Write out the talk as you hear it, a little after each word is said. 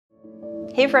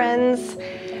Hey friends!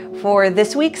 For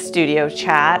this week's studio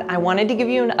chat, I wanted to give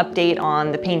you an update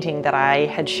on the painting that I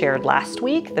had shared last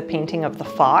week, the painting of the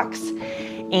fox.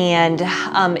 And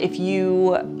if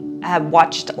you have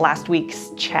watched last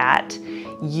week's chat,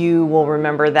 you will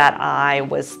remember that I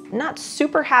was not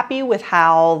super happy with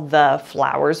how the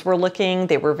flowers were looking.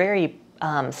 They were very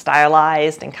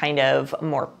stylized and kind of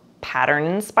more pattern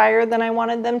inspired than I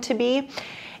wanted them to be.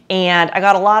 And I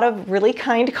got a lot of really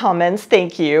kind comments,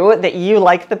 thank you, that you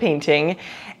like the painting.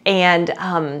 And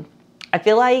I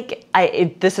feel like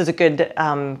this is a good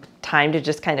time to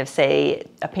just kind of say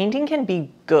a painting can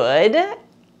be good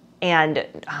and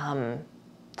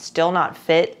still not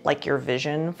fit like your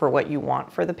vision for what you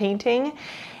want for the painting.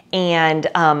 And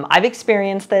I've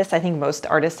experienced this, I think most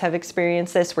artists have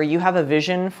experienced this, where you have a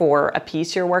vision for a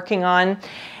piece you're working on,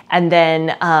 and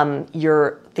then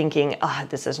you're thinking, oh,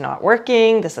 this is not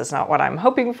working, this is not what I'm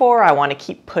hoping for, I want to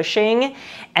keep pushing.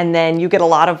 And then you get a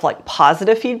lot of like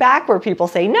positive feedback where people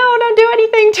say, no, don't do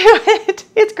anything to it,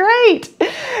 it's great.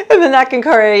 And then that can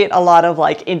create a lot of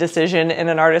like indecision in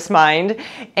an artist's mind.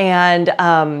 And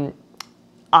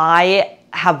I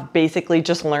have basically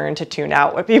just learned to tune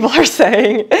out what people are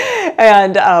saying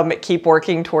and keep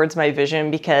working towards my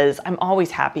vision, because I'm always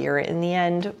happier in the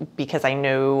end because I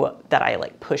know that I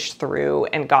like pushed through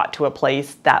and got to a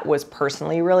place that was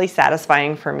personally really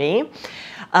satisfying for me.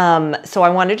 So I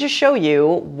wanted to show you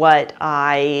what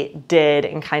I did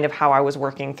and kind of how I was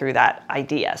working through that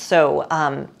idea. So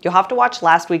you'll have to watch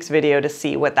last week's video to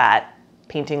see what that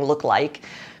painting looked like,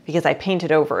 because I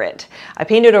painted over it. I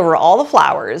painted over all the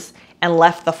flowers and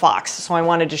left the fox. So I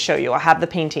wanted to show you, I have the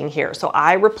painting here. So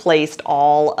I replaced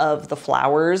all of the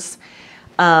flowers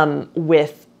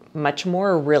with much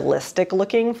more realistic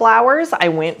looking flowers. I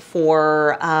went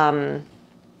for,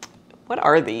 what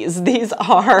are these? These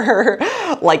are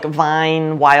like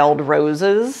vine wild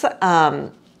roses.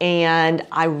 And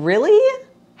I really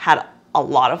had a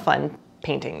lot of fun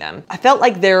painting them. I felt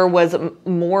like there was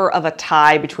more of a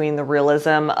tie between the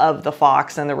realism of the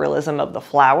fox and the realism of the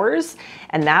flowers.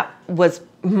 And that was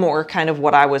more kind of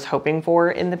what I was hoping for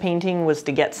in the painting, was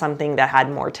to get something that had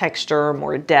more texture,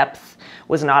 more depth,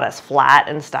 was not as flat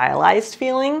and stylized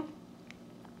feeling.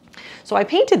 So I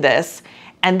painted this,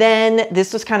 and then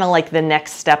this was kind of like the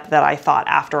next step that I thought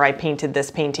after I painted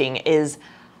this painting is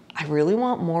I really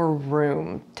want more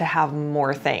room to have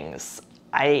more things.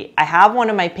 I have one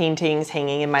of my paintings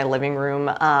hanging in my living room,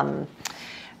 a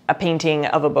painting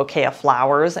of a bouquet of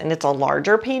flowers, and it's a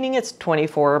larger painting. It's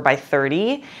 24 by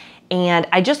 30. And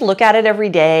I just look at it every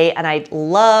day, and I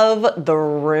love the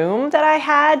room that I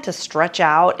had to stretch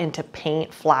out and to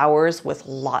paint flowers with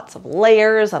lots of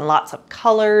layers and lots of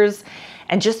colors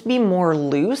and just be more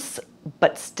loose,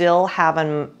 but still have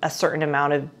a certain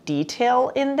amount of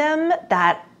detail in them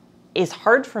that is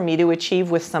hard for me to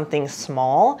achieve with something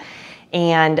small.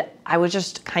 And I was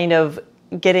just kind of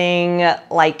getting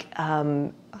like, I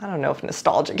don't know if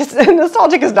nostalgic is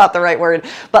not the right word,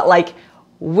 but like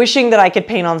wishing that I could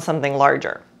paint on something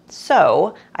larger.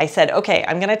 So I said, okay,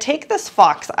 I'm gonna take this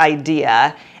fox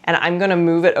idea and I'm gonna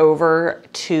move it over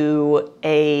to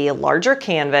a larger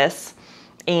canvas,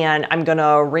 and I'm gonna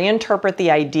reinterpret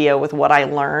the idea with what I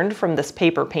learned from this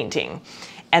paper painting,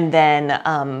 and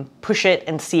then push it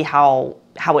and see how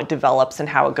it develops and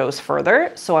how it goes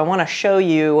further. So I want to show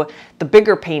you the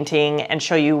bigger painting and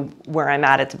show you where I'm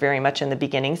at. It's very much in the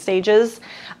beginning stages,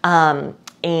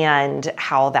 and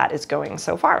how that is going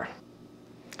so far.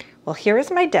 Well, here is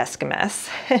my desk mess.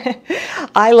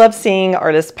 I love seeing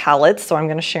artist palettes, so I'm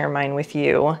going to share mine with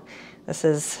you. This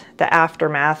is the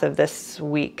aftermath of this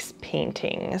week's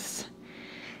paintings.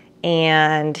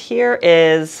 And here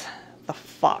is the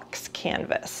fox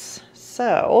canvas.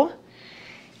 So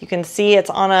you can see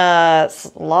it's on a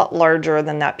lot larger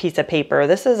than that piece of paper.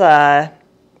 This is a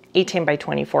 18 by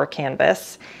 24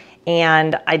 canvas.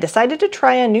 And I decided to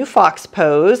try a new fox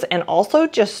pose and also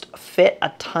just fit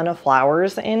a ton of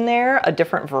flowers in there,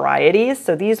 different varieties.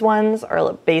 So these ones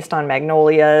are based on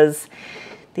magnolias.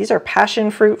 These are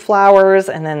passion fruit flowers.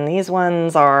 And then these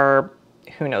ones are,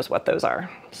 who knows what those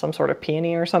are, some sort of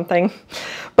peony or something.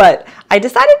 But I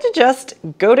decided to just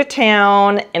go to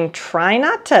town and try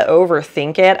not to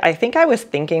overthink it. I think I was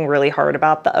thinking really hard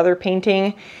about the other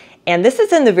painting, and this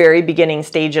is in the very beginning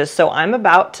stages, so I'm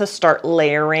about to start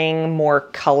layering more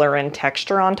color and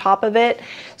texture on top of it.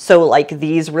 So like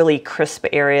these really crisp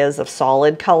areas of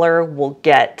solid color will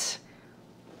get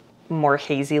more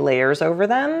hazy layers over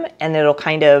them, and it'll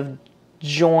kind of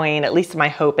join, at least my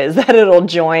hope is that it'll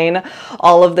join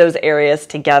all of those areas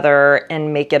together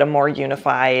and make it a more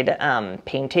unified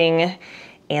painting.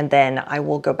 And then I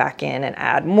will go back in and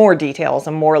add more details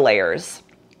and more layers.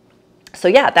 So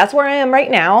yeah, that's where I am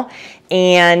right now,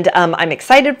 and I'm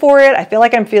excited for it. I feel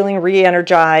like I'm feeling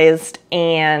re-energized,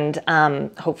 and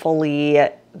hopefully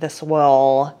this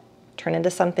will turn into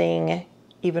something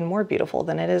even more beautiful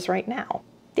than it is right now.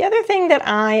 The other thing that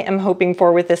I am hoping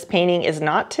for with this painting is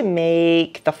not to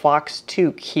make the fox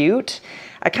too cute.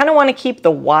 I kind of want to keep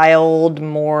the wild,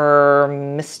 more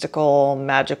mystical,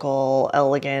 magical,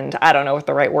 elegant, I don't know what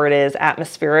the right word is,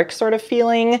 atmospheric sort of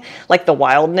feeling, like the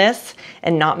wildness,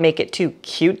 and not make it too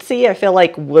cutesy. I feel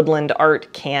like woodland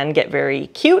art can get very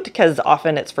cute because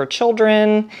often it's for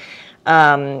children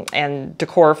and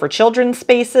decor for children's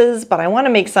spaces, but I want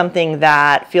to make something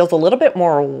that feels a little bit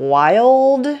more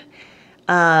wild,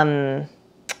 yeah,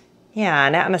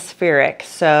 and atmospheric.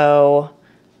 So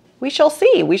we shall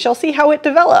see. We shall see how it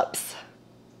develops.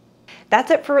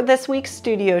 That's it for this week's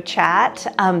studio chat.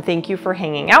 Thank you for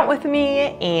hanging out with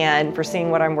me and for seeing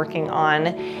what I'm working on.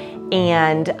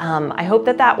 And I hope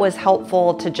that that was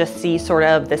helpful to just see sort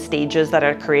of the stages that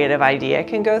a creative idea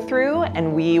can go through.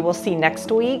 And we will see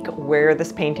next week where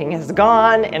this painting has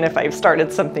gone and if I've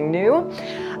started something new.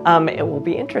 It will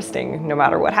be interesting no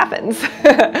matter what happens.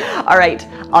 All right,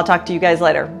 I'll talk to you guys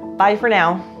later. Bye for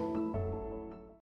now.